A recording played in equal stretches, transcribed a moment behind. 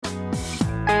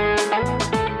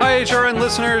HRN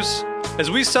listeners.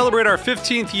 As we celebrate our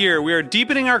 15th year, we are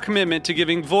deepening our commitment to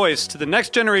giving voice to the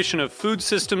next generation of food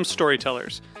systems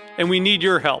storytellers, and we need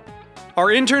your help. Our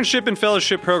internship and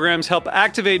fellowship programs help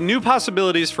activate new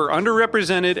possibilities for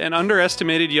underrepresented and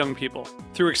underestimated young people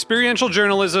through experiential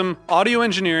journalism, audio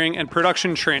engineering, and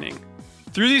production training.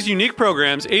 Through these unique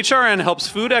programs, HRN helps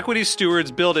food equity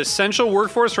stewards build essential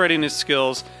workforce readiness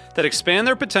skills that expand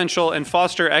their potential and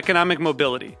foster economic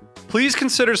mobility. Please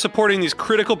consider supporting these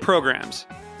critical programs.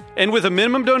 And with a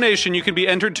minimum donation, you can be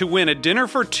entered to win a dinner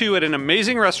for two at an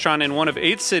amazing restaurant in one of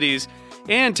 8 cities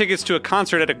and tickets to a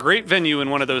concert at a great venue in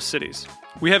one of those cities.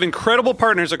 We have incredible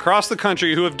partners across the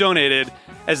country who have donated,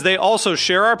 as they also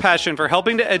share our passion for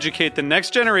helping to educate the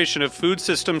next generation of food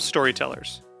systems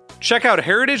storytellers. Check out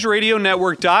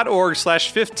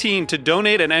heritageradionetwork.org/15 to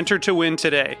donate and enter to win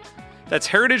today. That's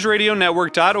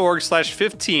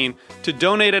heritageradionetwork.org/15 to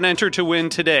donate and enter to win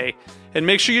today. And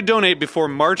make sure you donate before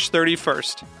March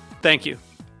 31st. Thank you.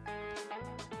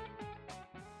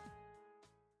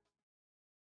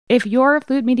 If your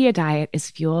food media diet is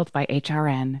fueled by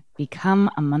HRN, become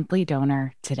a monthly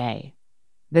donor today.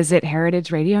 Visit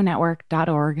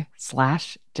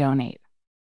heritageradionetwork.org/donate.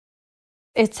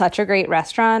 It's such a great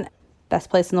restaurant. Best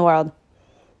place in the world.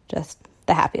 Just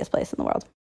the happiest place in the world.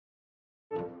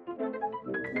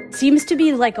 Seems to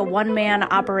be like a one-man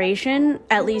operation.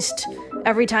 At least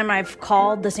every time I've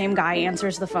called, the same guy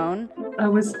answers the phone. I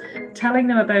was telling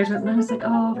them about it and I was like,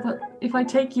 oh, but if I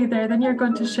take you there, then you're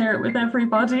going to share it with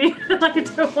everybody. I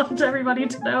don't want everybody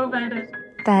to know about it.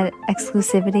 That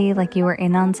exclusivity, like you were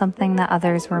in on something that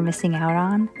others were missing out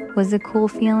on, was a cool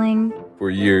feeling. For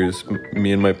years,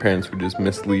 me and my parents would just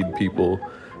mislead people,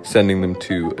 sending them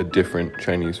to a different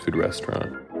Chinese food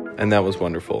restaurant. And that was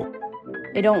wonderful.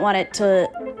 I don't want it to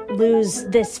lose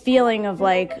this feeling of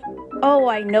like, oh,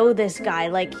 I know this guy,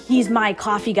 like he's my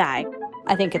coffee guy.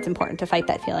 I think it's important to fight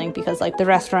that feeling because like the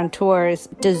restaurateurs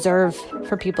deserve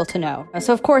for people to know.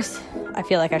 So of course, I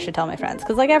feel like I should tell my friends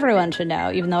because like everyone should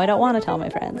know, even though I don't want to tell my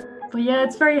friends. But yeah,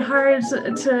 it's very hard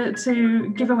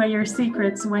to give away your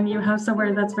secrets when you have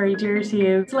somewhere that's very dear to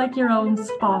you. It's like your own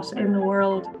spot in the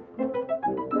world.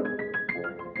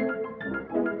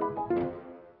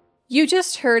 You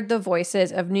just heard the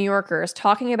voices of New Yorkers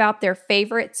talking about their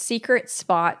favorite secret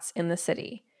spots in the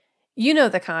city. You know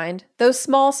the kind, those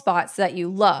small spots that you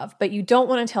love, but you don't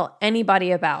want to tell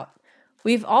anybody about.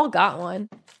 We've all got one.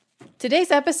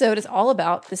 Today's episode is all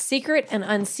about the secret and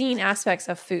unseen aspects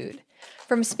of food.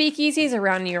 From speakeasies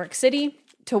around New York City,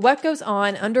 to what goes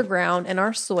on underground in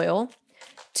our soil,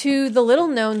 to the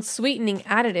little-known sweetening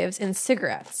additives in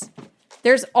cigarettes.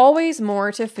 There's always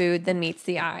more to food than meets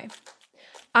the eye.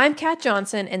 I'm Kat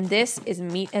Johnson, and this is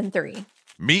Meat and Three.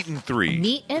 Meat and Three.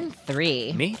 Meat and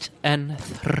Three. Meat and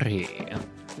Three.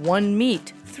 One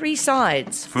meat, 3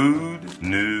 sides. Food,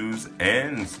 news,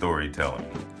 and storytelling.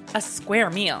 A square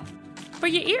meal. For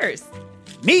your ears.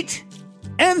 Meat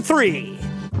and Three.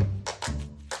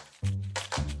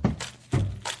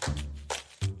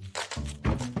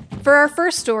 For our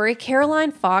first story,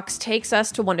 Caroline Fox takes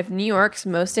us to one of New York's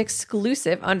most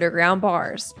exclusive underground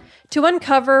bars to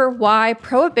uncover why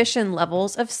prohibition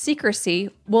levels of secrecy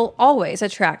will always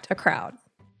attract a crowd.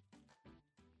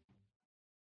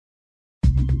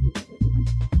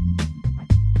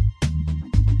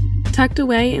 Tucked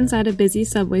away inside a busy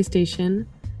subway station,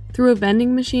 through a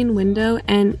vending machine window,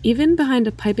 and even behind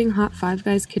a piping hot Five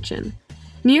Guys kitchen,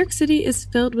 New York City is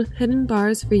filled with hidden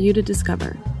bars for you to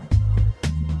discover.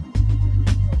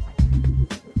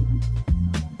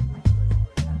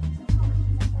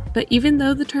 But even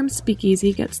though the term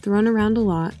speakeasy gets thrown around a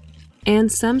lot,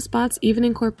 and some spots even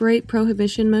incorporate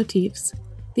prohibition motifs,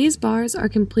 these bars are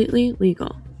completely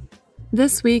legal.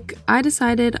 This week, I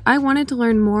decided I wanted to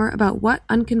learn more about what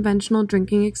unconventional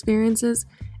drinking experiences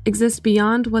exist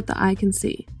beyond what the eye can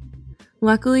see.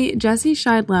 Luckily, Jesse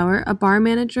Scheidlauer, a bar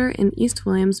manager in East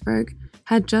Williamsburg,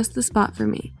 had just the spot for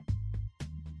me.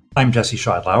 I'm Jesse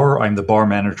Scheidlauer. I'm the bar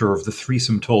manager of the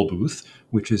Threesome Toll Booth,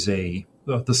 which is the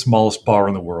smallest bar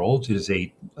in the world. It is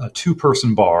a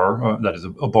 2-person bar, that is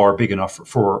a bar big enough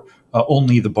for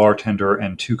only the bartender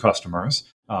and 2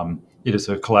 customers. It is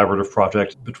a collaborative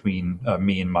project between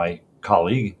me and my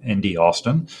colleague, N.D.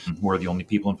 Austin. We're the only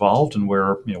people involved, and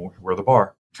we're the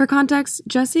bar. For context,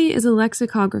 Jesse is a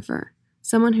lexicographer,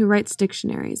 someone who writes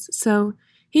dictionaries, so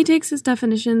he takes his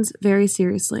definitions very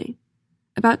seriously.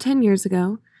 About 10 years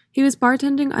ago, he was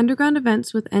bartending underground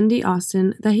events with N.D.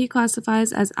 Austin that he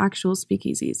classifies as actual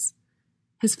speakeasies.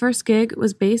 His first gig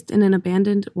was based in an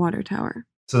abandoned water tower.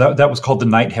 So that was called the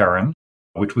Night Heron,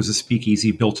 which was a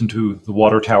speakeasy built into the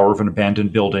water tower of an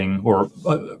abandoned building or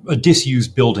a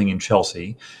disused building in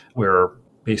Chelsea, where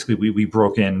Basically, we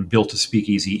broke in, built a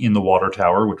speakeasy in the water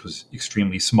tower, which was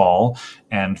extremely small,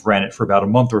 and ran it for about a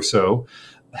month or so,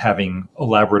 having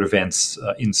elaborate events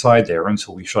inside there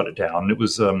until we shut it down. It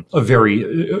was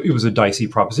it was a dicey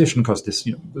proposition because this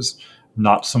was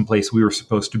not someplace we were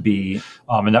supposed to be,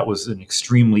 and that was an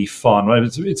extremely fun.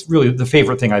 It's really the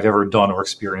favorite thing I've ever done or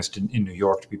experienced in New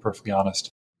York, to be perfectly honest.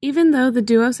 Even though the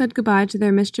duo said goodbye to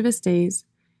their mischievous days,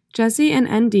 Jesse and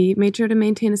ND made sure to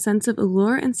maintain a sense of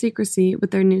allure and secrecy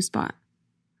with their new spot.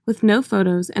 With no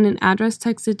photos and an address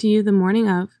texted to you the morning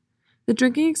of, the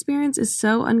drinking experience is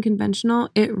so unconventional,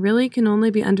 it really can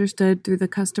only be understood through the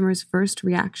customer's first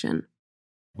reaction.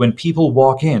 When people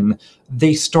walk in,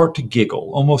 they start to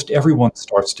giggle. Almost everyone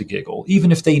starts to giggle.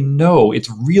 Even if they know it's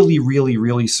really, really,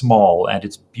 really small and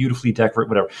it's beautifully decorated,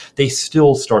 whatever, they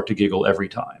still start to giggle every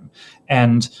time.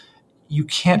 And you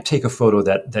can't take a photo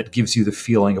that gives you the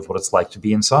feeling of what it's like to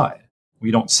be inside. We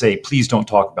don't say, please don't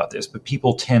talk about this, but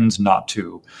people tend not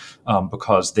to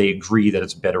because they agree that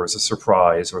it's better as a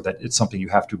surprise or that it's something you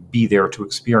have to be there to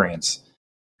experience.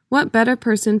 What better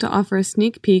person to offer a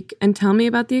sneak peek and tell me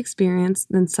about the experience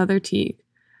than Souther Teague,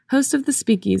 host of the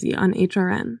Speakeasy on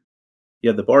HRN. You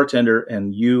have the bartender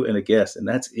and you and a guest, and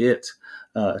that's it.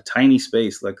 A tiny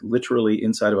space, like literally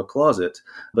inside of a closet,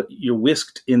 but you're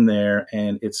whisked in there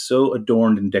and it's so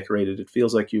adorned and decorated. It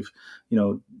feels like you've,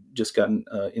 just gotten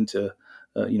into,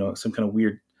 some kind of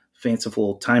weird,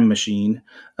 fanciful time machine.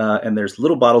 And there's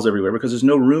little bottles everywhere because there's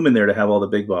no room in there to have all the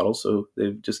big bottles. So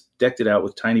they've just decked it out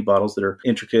with tiny bottles that are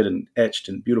intricate and etched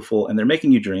and beautiful. And they're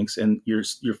making you drinks and you're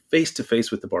face to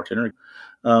face with the bartender.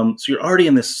 So you're already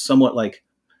in this somewhat like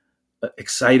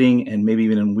exciting and maybe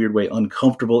even in a weird way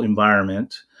uncomfortable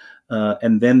environment,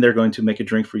 and then they're going to make a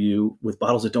drink for you with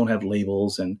bottles that don't have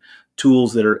labels and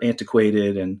tools that are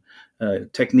antiquated and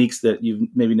techniques that you've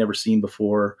maybe never seen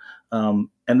before, and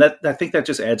that I think that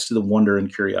just adds to the wonder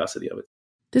and curiosity of it.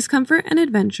 Discomfort and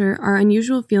adventure are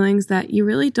unusual feelings that you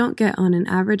really don't get on an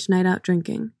average night out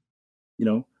drinking.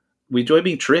 We enjoy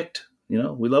being tricked. We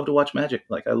love to watch magic.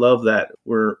 Like I love that.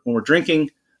 When we're drinking,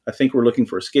 I think we're looking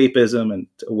for escapism and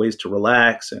ways to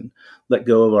relax and let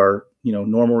go of our,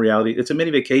 normal reality. It's a mini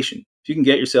vacation. If you can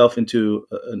get yourself into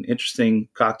an interesting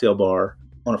cocktail bar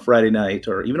on a Friday night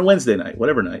or even a Wednesday night,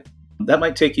 whatever night, that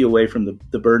might take you away from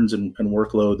the burdens and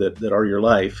workload that are your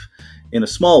life in a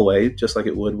small way, just like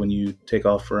it would when you take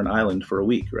off for an island for a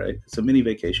week, right? It's a mini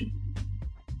vacation.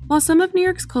 While some of New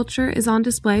York's culture is on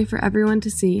display for everyone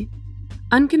to see,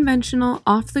 unconventional,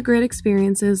 off-the-grid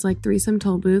experiences like Threesome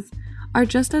Tollbooth are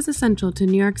just as essential to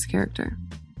New York's character.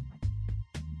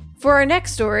 For our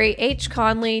next story, H.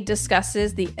 Conley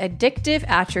discusses the addictive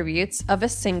attributes of a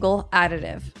single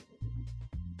additive.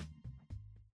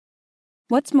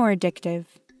 What's more addictive,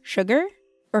 sugar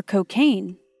or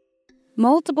cocaine?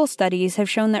 Multiple studies have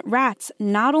shown that rats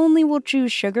not only will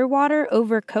choose sugar water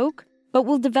over Coke, but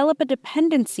will develop a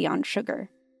dependency on sugar.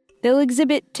 They'll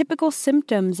exhibit typical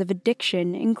symptoms of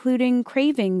addiction, including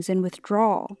cravings and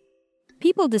withdrawal.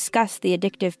 People discuss the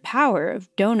addictive power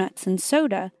of donuts and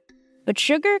soda, but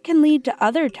sugar can lead to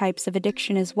other types of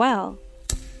addiction as well.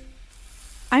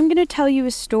 I'm going to tell you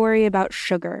a story about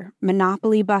sugar,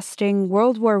 monopoly busting,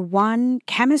 World War I,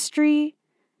 chemistry,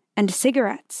 and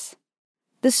cigarettes.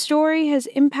 The story has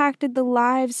impacted the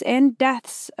lives and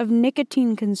deaths of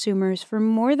nicotine consumers for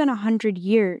more than 100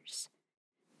 years.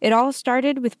 It all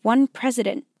started with one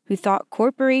president who thought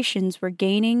corporations were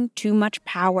gaining too much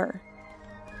power.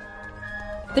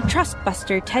 The trust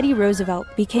buster Teddy Roosevelt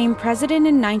became president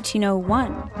in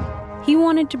 1901. He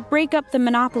wanted to break up the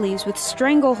monopolies with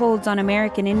strangleholds on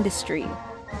American industry.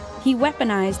 He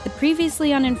weaponized the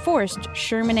previously unenforced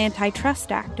Sherman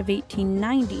Antitrust Act of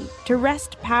 1890 to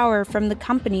wrest power from the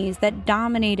companies that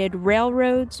dominated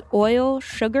railroads, oil,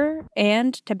 sugar,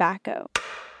 and tobacco.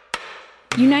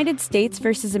 United States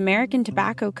versus American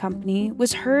Tobacco Company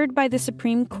was heard by the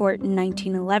Supreme Court in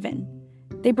 1911.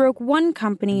 They broke one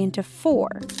company into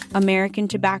four: American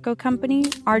Tobacco Company,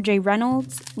 R.J.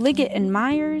 Reynolds, Liggett and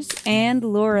Myers, and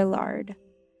Lorillard.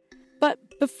 But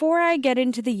before I get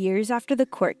into the years after the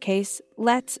court case,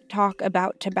 let's talk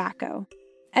about tobacco.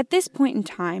 At this point in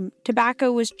time,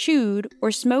 tobacco was chewed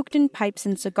or smoked in pipes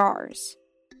and cigars.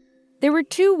 There were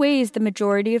two ways the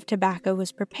majority of tobacco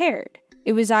was prepared.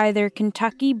 It was either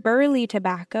Kentucky burley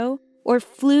tobacco or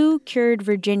flue-cured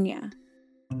Virginia.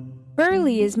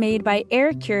 Burley is made by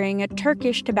air-curing a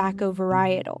Turkish tobacco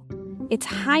varietal. It's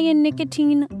high in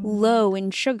nicotine, low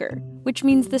in sugar, which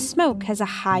means the smoke has a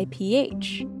high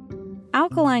pH.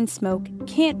 Alkaline smoke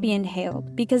can't be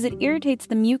inhaled because it irritates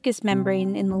the mucous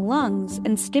membrane in the lungs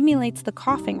and stimulates the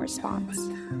coughing response.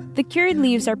 The cured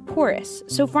leaves are porous,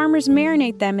 so farmers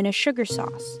marinate them in a sugar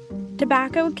sauce.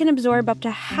 tobacco can absorb up to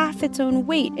half its own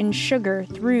weight in sugar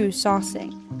through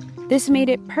saucing. This made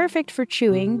it perfect for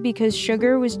chewing because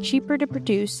sugar was cheaper to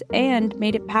produce and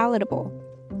made it palatable.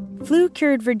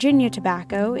 Flue-cured Virginia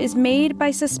tobacco is made by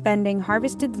suspending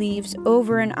harvested leaves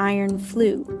over an iron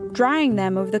flue, drying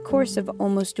them over the course of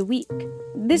almost a week.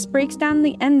 This breaks down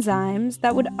the enzymes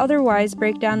that would otherwise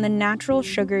break down the natural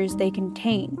sugars they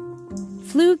contain.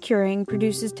 Flue curing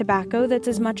produces tobacco that's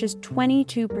as much as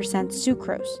 22%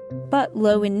 sucrose, but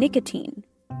low in nicotine.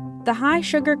 The high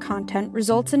sugar content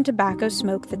results in tobacco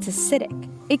smoke that's acidic.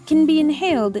 It can be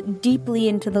inhaled deeply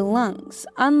into the lungs,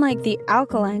 unlike the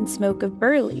alkaline smoke of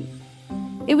burley.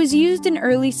 It was used in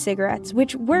early cigarettes,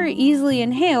 which were easily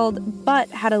inhaled but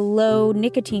had a low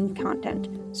nicotine content,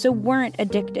 so weren't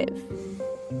addictive.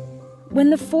 When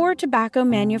the 4 tobacco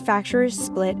manufacturers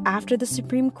split after the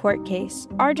Supreme Court case,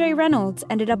 R.J. Reynolds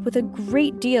ended up with a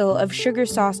great deal of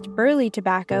sugar-sauced burley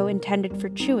tobacco intended for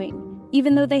chewing,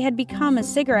 even though they had become a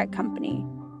cigarette company.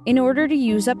 In order to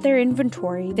use up their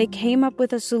inventory, they came up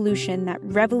with a solution that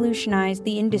revolutionized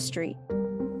the industry: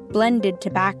 blended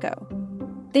tobacco.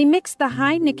 They mixed the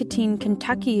high-nicotine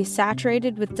Kentucky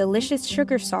saturated with delicious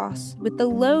sugar sauce with the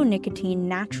low-nicotine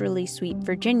naturally sweet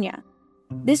Virginia.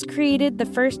 This created the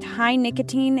first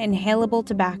high-nicotine inhalable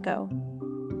tobacco,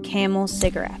 Camel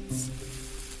cigarettes.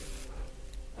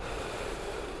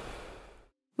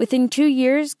 Within 2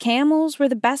 years, Camels were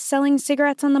the best-selling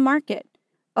cigarettes on the market,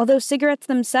 although cigarettes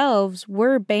themselves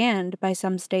were banned by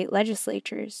some state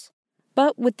legislatures.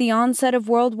 But with the onset of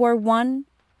World War I,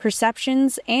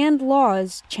 perceptions and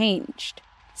laws changed.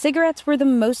 Cigarettes were the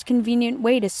most convenient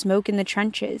way to smoke in the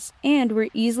trenches and were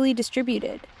easily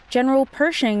distributed. General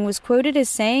Pershing was quoted as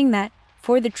saying that,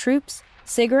 for the troops,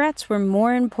 cigarettes were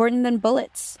more important than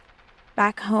bullets.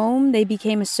 Back home, they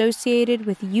became associated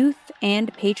with youth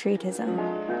and patriotism.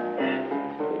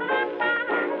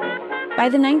 By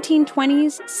the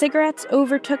 1920s, cigarettes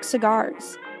overtook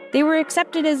cigars. They were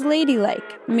accepted as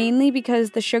ladylike, mainly because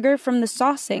the sugar from the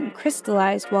saucing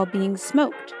crystallized while being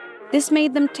smoked. This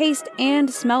made them taste and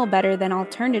smell better than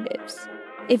alternatives.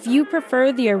 If you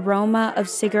prefer the aroma of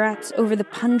cigarettes over the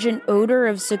pungent odor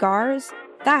of cigars,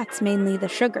 that's mainly the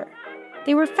sugar.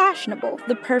 They were fashionable,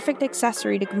 the perfect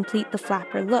accessory to complete the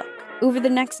flapper look. Over the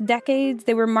next decades,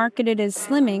 they were marketed as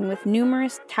slimming with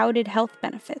numerous touted health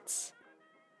benefits.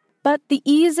 But the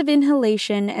ease of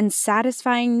inhalation and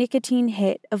satisfying nicotine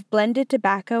hit of blended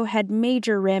tobacco had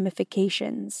major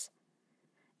ramifications.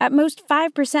 At most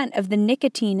 5% of the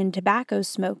nicotine in tobacco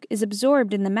smoke is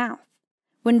absorbed in the mouth.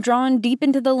 When drawn deep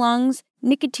into the lungs,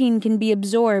 nicotine can be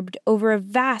absorbed over a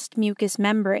vast mucous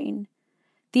membrane.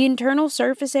 The internal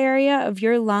surface area of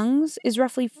your lungs is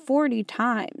roughly 40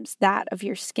 times that of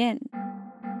your skin.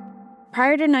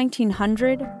 Prior to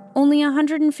 1900, only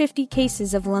 150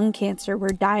 cases of lung cancer were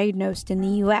diagnosed in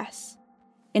the U.S.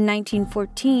 In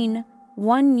 1914,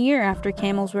 1 year after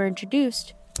Camels were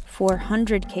introduced,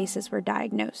 400 cases were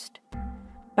diagnosed.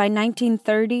 By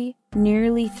 1930,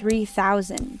 nearly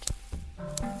 3,000.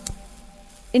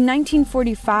 In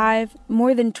 1945,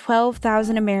 more than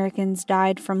 12,000 Americans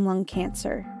died from lung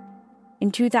cancer. In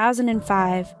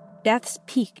 2005, deaths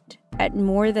peaked at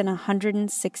more than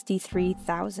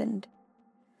 163,000.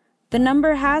 The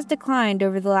number has declined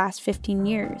over the last 15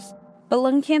 years, but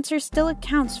lung cancer still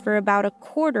accounts for about a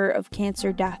quarter of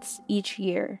cancer deaths each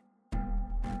year.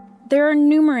 There are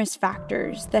numerous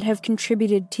factors that have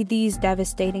contributed to these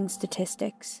devastating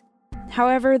statistics.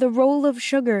 However, the role of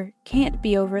sugar can't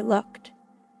be overlooked.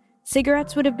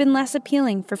 Cigarettes would have been less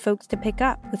appealing for folks to pick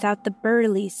up without the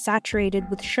burley saturated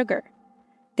with sugar.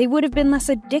 They would have been less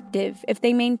addictive if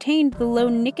they maintained the low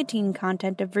nicotine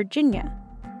content of Virginia.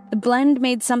 The blend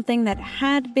made something that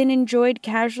had been enjoyed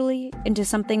casually into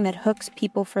something that hooks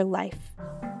people for life.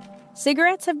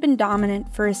 Cigarettes have been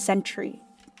dominant for a century.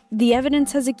 The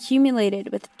evidence has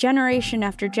accumulated with generation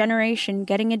after generation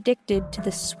getting addicted to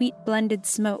the sweet blended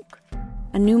smoke.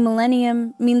 A new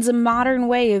millennium means a modern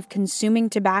way of consuming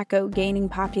tobacco gaining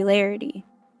popularity.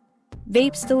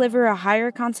 Vapes deliver a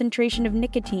higher concentration of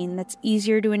nicotine that's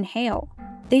easier to inhale.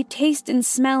 They taste and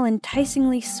smell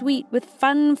enticingly sweet with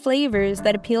fun flavors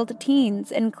that appeal to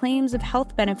teens and claims of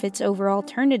health benefits over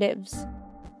alternatives.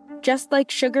 Just like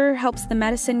sugar helps the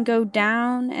medicine go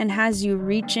down and has you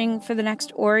reaching for the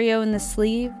next Oreo in the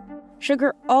sleeve,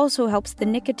 sugar also helps the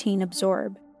nicotine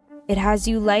absorb. It has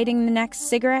you lighting the next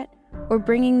cigarette or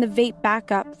bringing the vape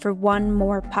back up for one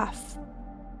more puff.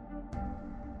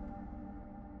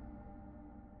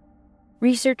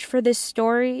 Research for this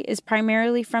story is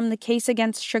primarily from The Case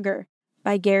Against Sugar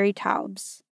by Gary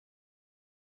Taubes.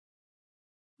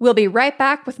 We'll be right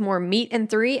back with more Meat and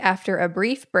Three after a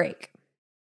brief break.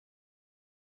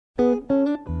 Hey,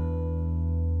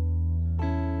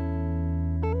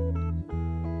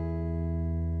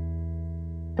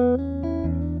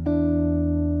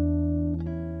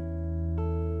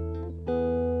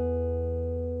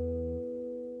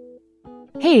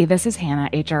 this is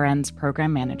Hannah, HRN's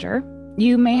program manager.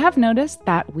 You may have noticed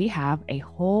that we have a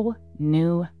whole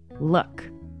new look.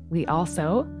 We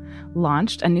also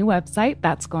launched a new website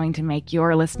that's going to make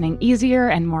your listening easier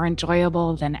and more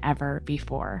enjoyable than ever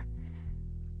before.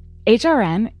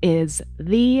 HRN is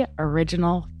the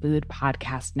original food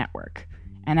podcast network.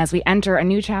 And as we enter a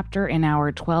new chapter in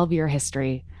our 12-year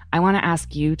history, I want to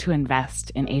ask you to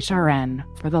invest in HRN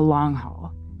for the long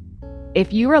haul.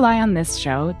 If you rely on this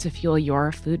show to fuel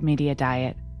your food media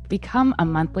diet, become a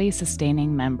monthly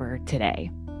sustaining member today.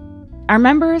 Our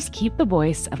members keep the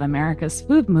voice of America's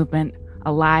food movement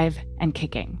alive and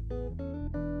kicking.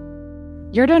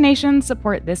 Your donations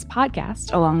support this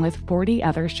podcast along with 40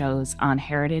 other shows on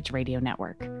Heritage Radio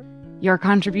Network. Your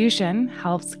contribution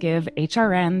helps give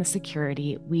HRN the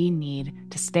security we need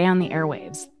to stay on the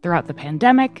airwaves throughout the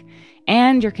pandemic,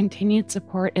 and your continued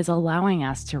support is allowing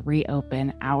us to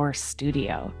reopen our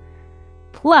studio.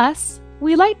 Plus,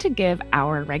 we like to give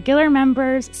our regular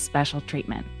members special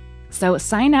treatment. So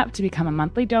sign up to become a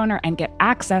monthly donor and get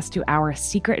access to our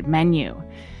secret menu.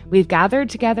 We've gathered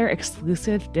together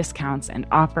exclusive discounts and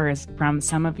offers from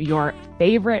some of your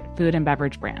favorite food and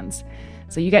beverage brands.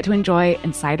 So you get to enjoy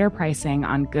insider pricing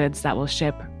on goods that will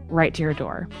ship right to your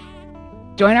door.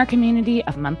 Join our community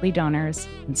of monthly donors,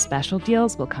 and special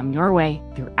deals will come your way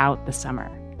throughout the summer.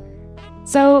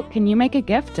 So can you make a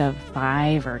gift of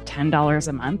 $5 or $10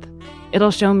 a month?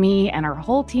 It'll show me and our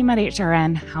whole team at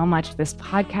HRN how much this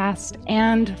podcast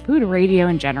and food radio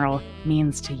in general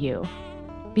means to you.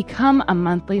 Become a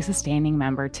monthly sustaining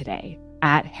member today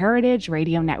at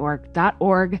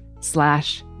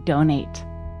heritageradionetwork.org/donate.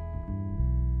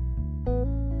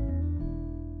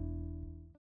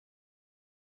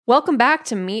 Welcome back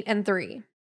to Meat and Three.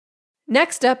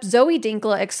 Next up, Zoe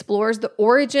Dinkla explores the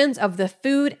origins of the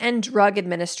Food and Drug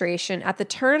Administration at the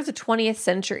turn of the 20th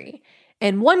century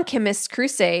and one chemist's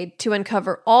crusade to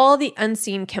uncover all the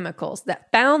unseen chemicals that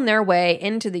found their way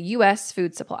into the U.S.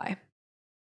 food supply.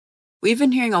 We've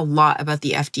been hearing a lot about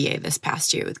the FDA this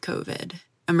past year with COVID.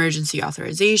 Emergency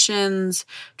authorizations,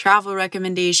 travel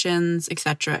recommendations,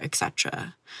 etc.,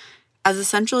 etc. As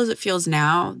essential as it feels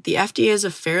now, the FDA is a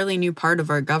fairly new part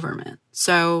of our government.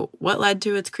 So what led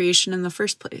to its creation in the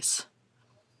first place?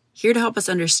 Here to help us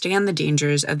understand the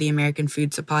dangers of the American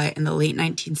food supply in the late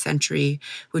 19th century,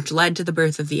 which led to the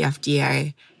birth of the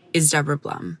FDA, is Deborah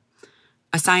Blum,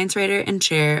 a science writer and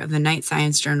chair of the Night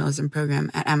Science Journalism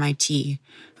program at MIT,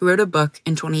 who wrote a book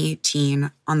in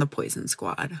 2018 on the Poison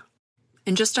Squad.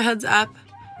 And just a heads up,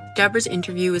 Deborah's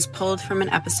interview was pulled from an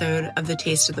episode of The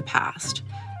Taste of the Past,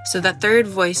 so that third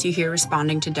voice you hear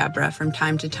responding to Deborah from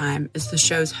time to time is the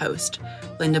show's host,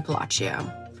 Linda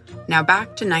Palacio. Now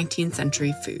back to 19th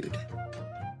century food.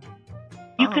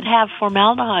 You could have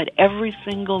formaldehyde every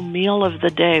single meal of the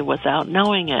day without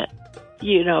knowing it.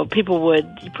 You know, people would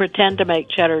pretend to make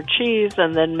cheddar cheese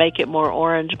and then make it more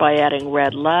orange by adding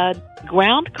red lead.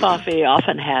 Ground coffee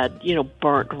often had,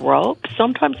 burnt rope.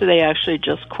 Sometimes they actually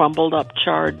just crumbled up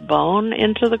charred bone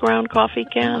into the ground coffee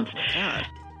cans.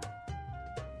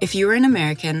 If you were an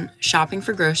American shopping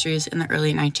for groceries in the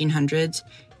early 1900s,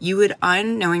 you would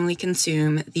unknowingly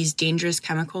consume these dangerous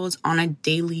chemicals on a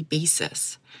daily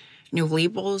basis. No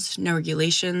labels, no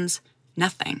regulations,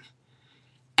 nothing.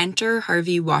 Enter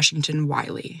Harvey Washington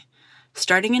Wiley.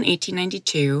 Starting in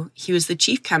 1892, he was the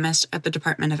chief chemist at the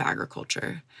Department of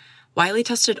Agriculture. Wiley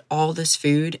tested all this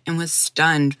food and was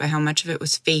stunned by how much of it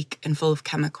was fake and full of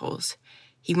chemicals.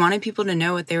 He wanted people to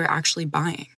know what they were actually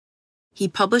buying. He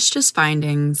published his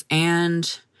findings,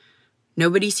 and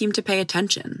nobody seemed to pay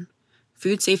attention.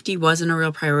 Food safety wasn't a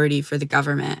real priority for the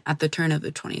government at the turn of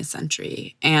the 20th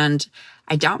century, and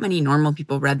I doubt many normal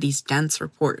people read these dense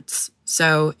reports.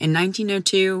 So in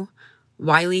 1902,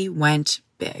 Wiley went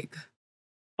big.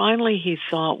 Finally, he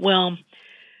thought, well,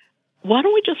 why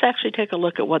don't we just actually take a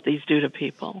look at what these do to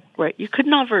people, right? You could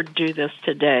never do this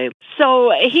today.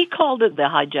 So he called it the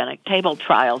hygienic table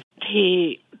trial.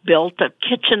 He built a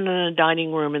kitchen and a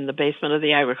dining room in the basement of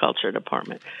the agriculture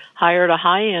department, hired a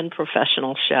high-end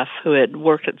professional chef who had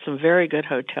worked at some very good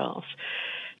hotels.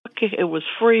 It was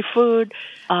free food.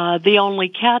 The only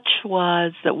catch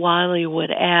was that Wiley would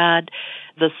add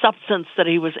the substance that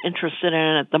he was interested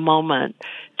in at the moment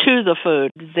to the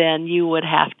food. Then you would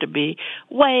have to be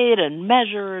weighed and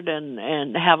measured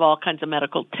and have all kinds of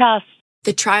medical tests.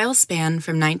 The trial spanned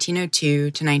from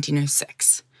 1902 to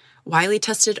 1906. Wiley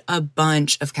tested a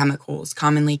bunch of chemicals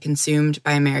commonly consumed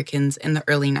by Americans in the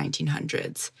early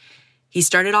 1900s. He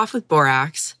started off with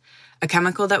borax, a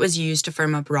chemical that was used to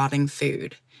firm up rotting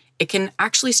food. It can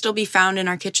actually still be found in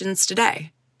our kitchens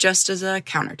today, just as a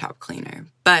countertop cleaner.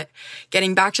 But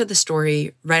getting back to the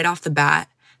story, right off the bat,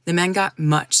 the men got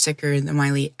much sicker than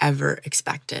Wiley ever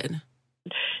expected.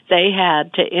 They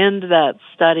had to end that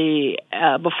study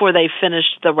before they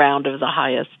finished the round of the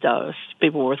highest dose.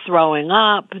 People were throwing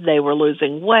up, they were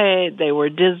losing weight, they were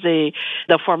dizzy.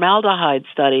 The formaldehyde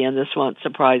study, and this won't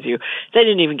surprise you, they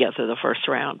didn't even get through the first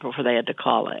round before they had to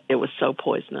call it. It was so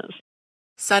poisonous.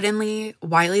 Suddenly,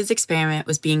 Wiley's experiment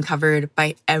was being covered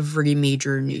by every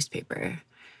major newspaper.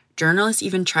 Journalists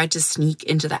even tried to sneak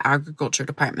into the agriculture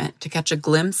department to catch a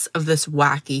glimpse of this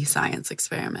wacky science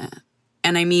experiment.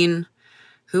 And I mean,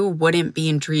 who wouldn't be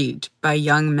intrigued by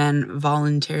young men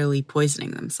voluntarily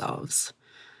poisoning themselves?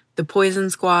 The Poison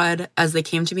Squad, as they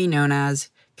came to be known as,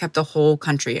 kept the whole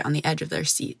country on the edge of their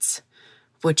seats.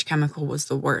 Which chemical was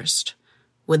the worst?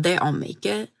 Would they all make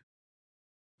it?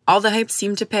 All the hype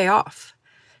seemed to pay off.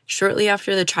 Shortly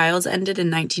after the trials ended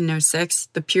in 1906,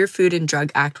 the Pure Food and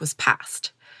Drug Act was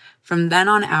passed. From then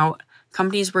on out,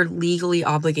 companies were legally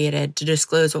obligated to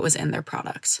disclose what was in their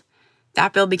products.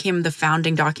 That bill became the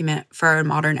founding document for our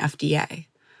modern FDA.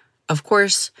 Of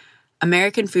course,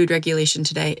 American food regulation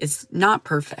today is not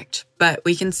perfect, but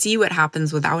we can see what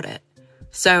happens without it.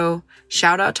 So,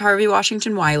 shout out to Harvey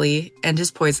Washington Wiley and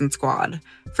his Poison Squad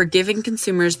for giving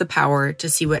consumers the power to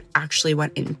see what actually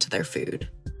went into their food.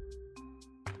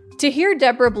 To hear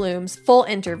Deborah Bloom's full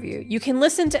interview, you can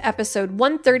listen to episode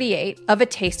 138 of A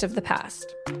Taste of the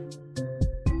Past.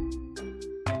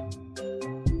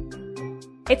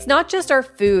 It's not just our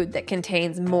food that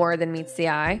contains more than meets the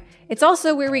eye, it's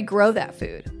also where we grow that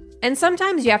food. And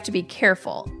sometimes you have to be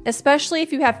careful, especially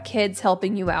if you have kids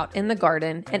helping you out in the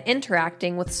garden and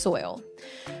interacting with soil.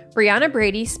 Brianna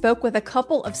Brady spoke with a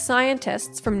couple of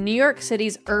scientists from New York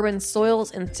City's Urban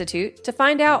Soils Institute to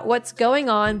find out what's going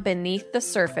on beneath the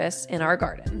surface in our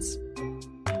gardens.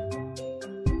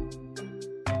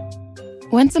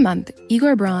 Once a month,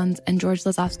 Igor Bronze and George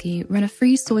Lazowski run a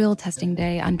free soil testing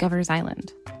day on Governor's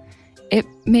Island. It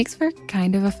makes for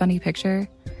kind of a funny picture.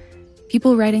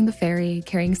 People riding the ferry,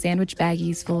 carrying sandwich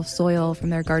baggies full of soil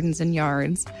from their gardens and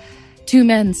yards. Two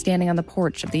men standing on the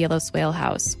porch of the Yellow Swale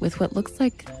House with what looks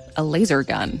like a laser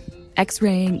gun,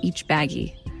 x-raying each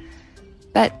baggie.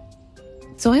 But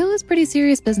soil is pretty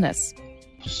serious business.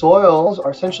 Soils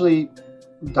are essentially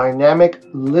dynamic,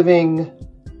 living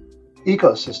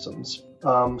ecosystems.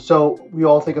 So we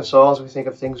all think of soils, we think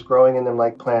of things growing in them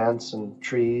like plants and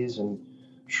trees and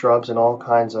shrubs and all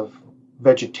kinds of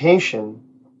vegetation.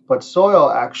 But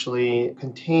soil actually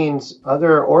contains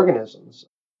other organisms.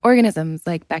 Organisms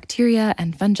like bacteria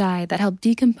and fungi that help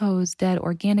decompose dead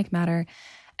organic matter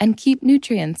and keep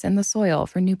nutrients in the soil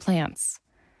for new plants.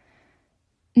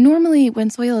 Normally, when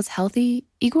soil is healthy,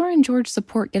 Igor and George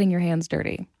support getting your hands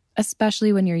dirty,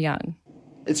 especially when you're young.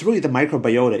 It's really the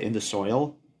microbiota in the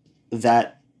soil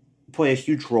that play a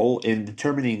huge role in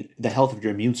determining the health of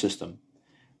your immune system,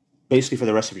 basically for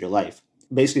the rest of your life.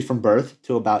 Basically from birth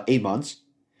to about 8 months,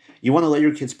 you want to let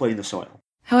your kids play in the soil.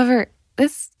 However,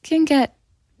 this can get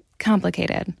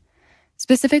complicated,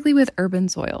 specifically with urban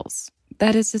soils.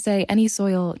 That is to say, any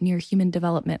soil near human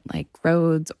development like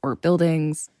roads or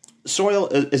buildings. Soil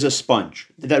is a sponge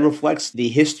that reflects the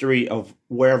history of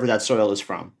wherever that soil is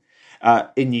from.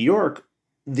 In New York,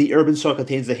 the urban soil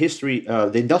contains the history,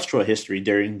 the industrial history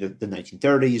during the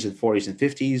 1930s and 40s and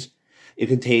 50s. It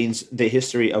contains the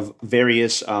history of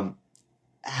various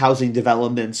housing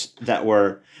developments that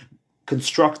were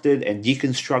constructed and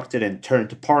deconstructed and turned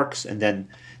to parks and then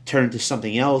turned to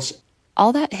something else.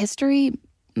 All that history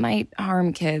might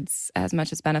harm kids as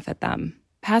much as benefit them.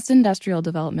 Past industrial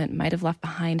development might have left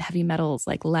behind heavy metals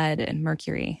like lead and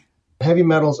mercury. Heavy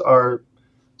metals are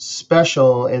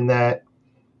special in that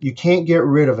you can't get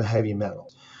rid of a heavy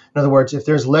metal. In other words, if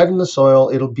there's lead in the soil,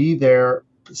 it'll be there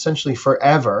essentially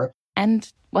forever. And,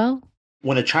 well,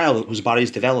 when a child whose body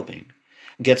is developing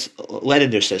gets lead in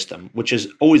their system, which is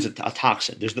always a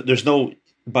toxin, there's no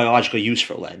biological use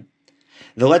for lead.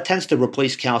 The lead tends to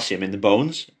replace calcium in the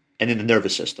bones and in the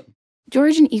nervous system.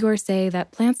 George and Igor say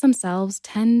that plants themselves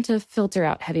tend to filter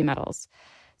out heavy metals.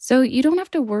 So you don't have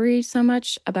to worry so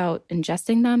much about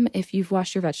ingesting them if you've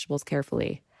washed your vegetables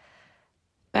carefully.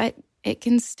 But it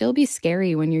can still be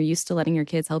scary when you're used to letting your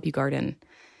kids help you garden.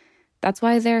 That's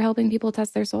why they're helping people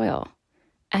test their soil.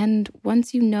 And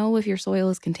once you know if your soil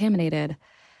is contaminated,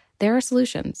 there are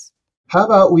solutions. How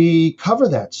about we cover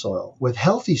that soil with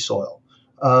healthy soil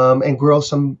and grow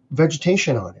some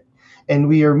vegetation on it? And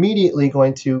we are immediately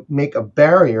going to make a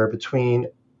barrier between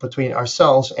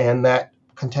ourselves and that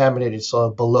contaminated soil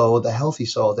below the healthy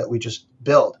soil that we just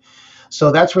build.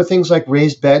 So that's where things like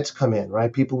raised beds come in,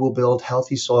 right? People will build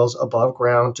healthy soils above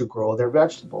ground to grow their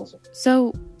vegetables.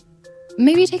 So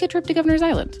maybe take a trip to Governor's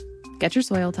Island. Get your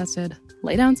soil tested,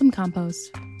 lay down some compost,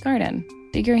 garden,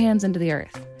 dig your hands into the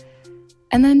earth.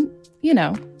 And then,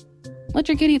 let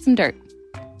your kid eat some dirt.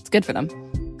 It's good for them.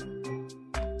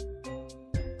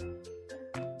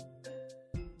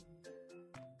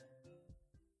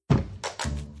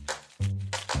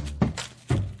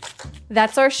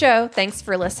 That's our show. Thanks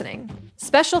for listening.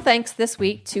 Special thanks this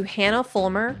week to Hannah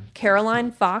Fulmer,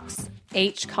 Caroline Fox,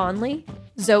 H. Conley,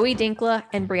 Zoe Dinkla,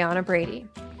 and Brianna Brady.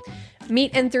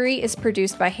 Meat and Three is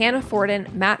produced by Hannah Forden,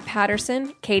 Matt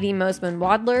Patterson, Katie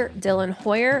Mosman-Wadler, Dylan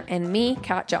Hoyer, and me,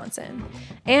 Kat Johnson.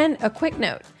 And a quick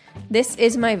note, this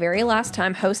is my very last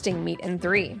time hosting Meat and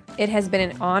Three. It has been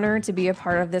an honor to be a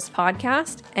part of this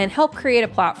podcast and help create a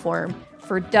platform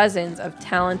for dozens of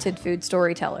talented food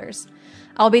storytellers.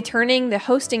 I'll be turning the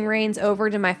hosting reins over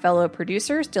to my fellow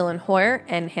producers, Dylan Hoyer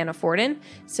and Hannah Forden,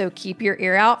 so keep your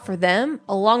ear out for them,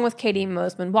 along with Katie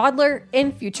Mosman-Wadler,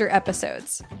 in future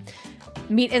episodes.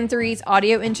 Meat and Three's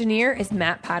audio engineer is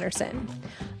Matt Patterson.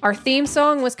 Our theme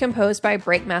song was composed by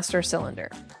Breakmaster Cylinder.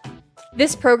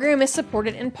 This program is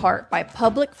supported in part by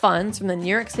public funds from the New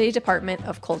York City Department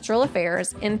of Cultural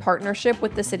Affairs in partnership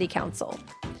with the City Council.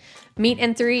 Meat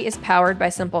and Three is powered by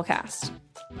Simplecast.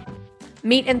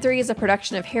 Meat and Three is a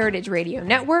production of Heritage Radio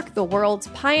Network, the world's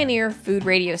pioneer food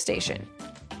radio station.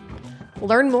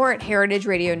 Learn more at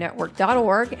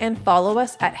heritageradionetwork.org and follow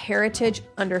us at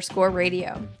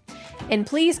heritage_radio. And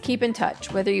please keep in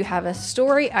touch. Whether you have a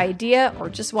story, idea, or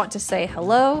just want to say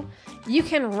hello, you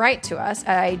can write to us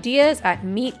at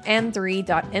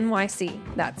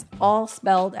ideas@meetand3.nyc. That's all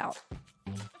spelled out.